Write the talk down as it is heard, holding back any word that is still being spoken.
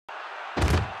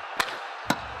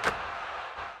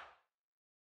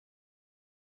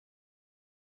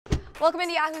Welcome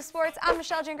into Yahoo Sports. I'm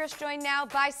Michelle Gingras, joined now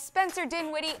by Spencer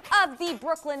Dinwiddie of the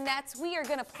Brooklyn Nets. We are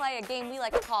going to play a game we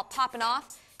like to call Poppin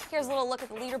Off. Here's a little look at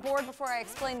the leaderboard before I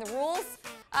explain the rules.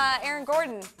 Aaron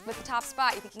Gordon with the top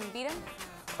spot. You think you can beat him?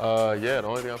 Yeah, the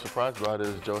only thing I'm surprised about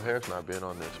is Joe Harris not being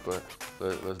on this, but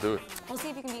let's do it. We'll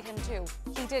see if you can beat him too.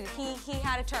 He did. He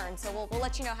had a turn, so we'll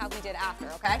let you know how he did after,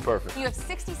 okay? Perfect. You have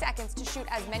 60 seconds to shoot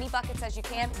as many buckets as you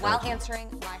can while answering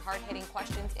my hard-hitting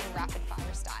questions in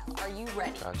rapid-fire style. Are you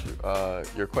ready? Got you.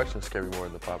 Your questions scare me more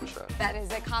than the Papa Shot. That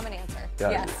is a common answer.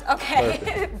 Got yes. you.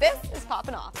 Okay. This is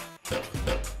Poppin Off.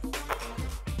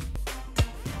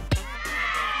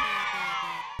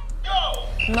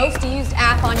 Most used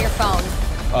app on your phone.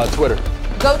 Twitter.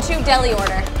 Go-to deli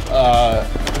order.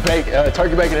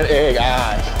 Turkey, bacon, and egg.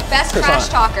 Best trash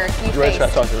talker you faced.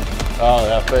 Trash talker. Oh,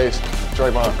 that face.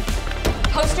 Draymond.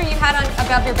 Poster you had on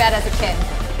above your bed as a kid.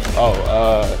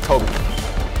 Kobe.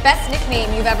 Best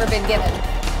nickname you've ever been given.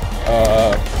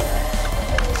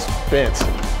 Spence.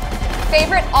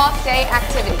 Favorite off-day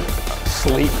activity.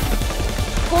 Sleep.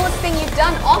 Coolest thing you've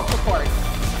done off the court.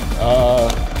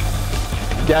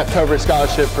 Gap coverage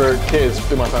scholarship for kids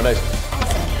through my foundation.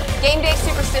 Awesome. Game day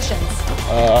superstitions.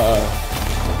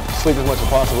 Sleep as much as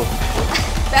possible.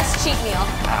 Best cheat meal.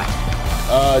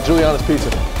 Juliana's Pizza.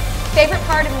 Favorite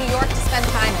part of New York to spend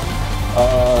time in.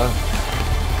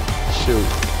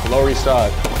 Lower East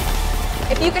Side.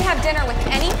 If you could have dinner with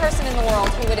any person in the world,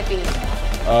 who would it be?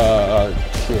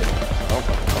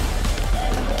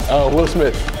 Will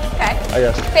Smith. Okay.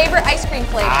 Yes. Favorite ice cream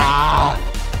flavor.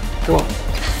 Come on.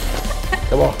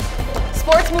 Come on.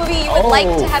 Sports movie you would like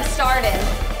to have starred in.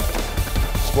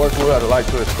 Sports movie I'd like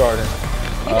to have starred in.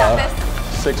 You got this.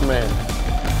 6 Man.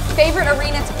 Favorite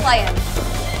arena to play in.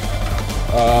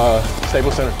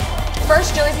 Staples Center.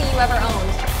 First jersey you ever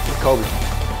owned. Kobe.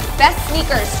 Best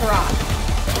sneakers to rock.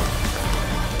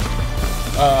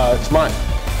 It's mine.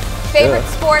 Favorite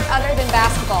sport other than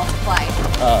basketball to play.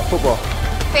 Football.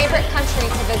 Favorite country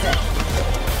to visit.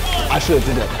 I should have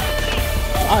did that.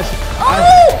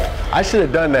 I should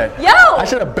have done that. Yo! I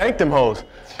should have banked them hoes.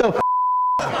 The f.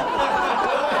 Come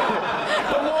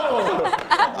on.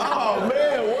 Oh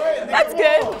man, what? That's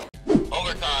good.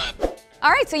 Overtime.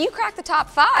 All right, so you cracked the top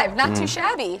 5. Not too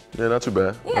shabby. Yeah, not too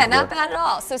bad. Yeah, not bad at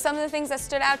all. So some of the things that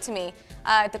stood out to me,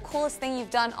 the coolest thing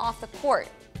you've done off the court,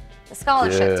 the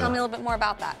scholarship. Yeah. Tell me a little bit more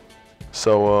about that.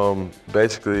 So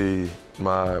basically,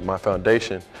 my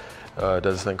foundation does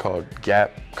this thing called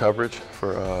gap coverage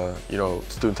for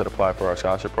students that apply for our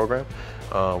scholarship program.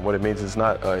 What it means is it's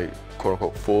not a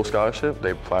quote-unquote full scholarship.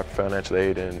 They apply for financial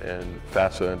aid and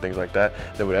FAFSA and things like that.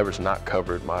 Then whatever's not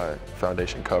covered, my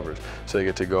foundation covers. So they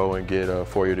get to go and get a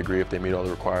 4-year degree if they meet all the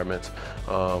requirements,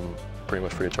 pretty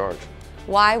much free of charge.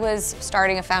 Why was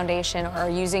starting a foundation or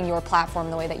using your platform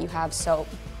the way that you have so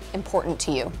important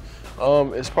to you?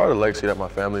 It's part of the legacy that my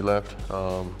family left.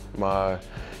 My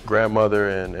grandmother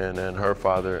and her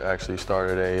father actually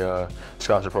started a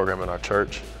scholarship program in our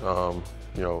church.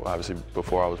 Obviously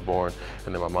before I was born,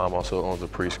 and then my mom also owns a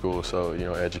preschool, so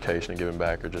education and giving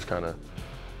back are just kind of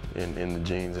in the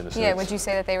genes in a sense. Yeah, would you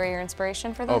say that they were your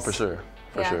inspiration for this? Oh, for sure,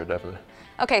 sure, definitely.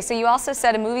 Okay, so you also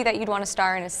said a movie that you'd want to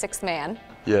star in is 6th Man.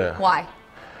 Yeah. Why?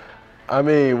 I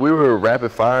mean, we were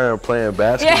rapid fire and playing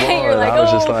basketball, you're like, and I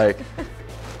was just like,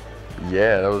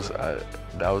 yeah, that was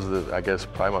I guess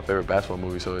probably my favorite basketball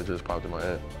movie, so it just popped in my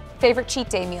head. Favorite cheat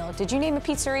day meal? Did you name a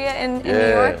pizzeria in New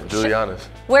Yeah, York? Juliana's.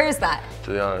 Where is that?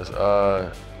 Juliana's.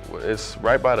 It's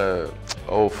right by the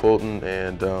old Fulton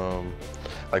and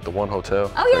like the One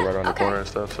Hotel. Oh yeah, right around the corner and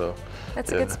stuff. So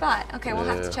that's a good spot. Okay, we'll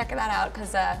have to check that out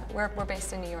because we're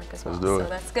based in New York as well, Let's do it. So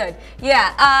that's good.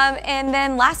 Yeah, and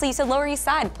then lastly, you said Lower East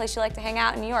Side, a place you like to hang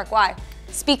out in New York. Why?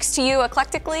 Speaks to you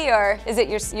eclectically, or is it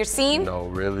your scene? No,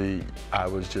 really, I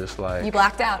was just like. You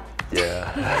blacked out.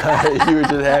 Yeah, you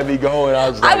just had me going. I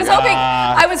was like,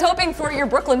 I was hoping for your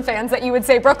Brooklyn fans that you would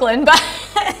say Brooklyn, but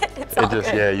it's all good.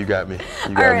 Yeah, you got me.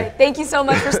 All right, thank you so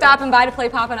much for stopping by to play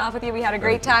Poppin Off with you. We had a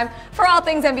great time. For all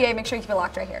things NBA, make sure you keep it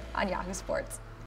locked right here on Yahoo Sports.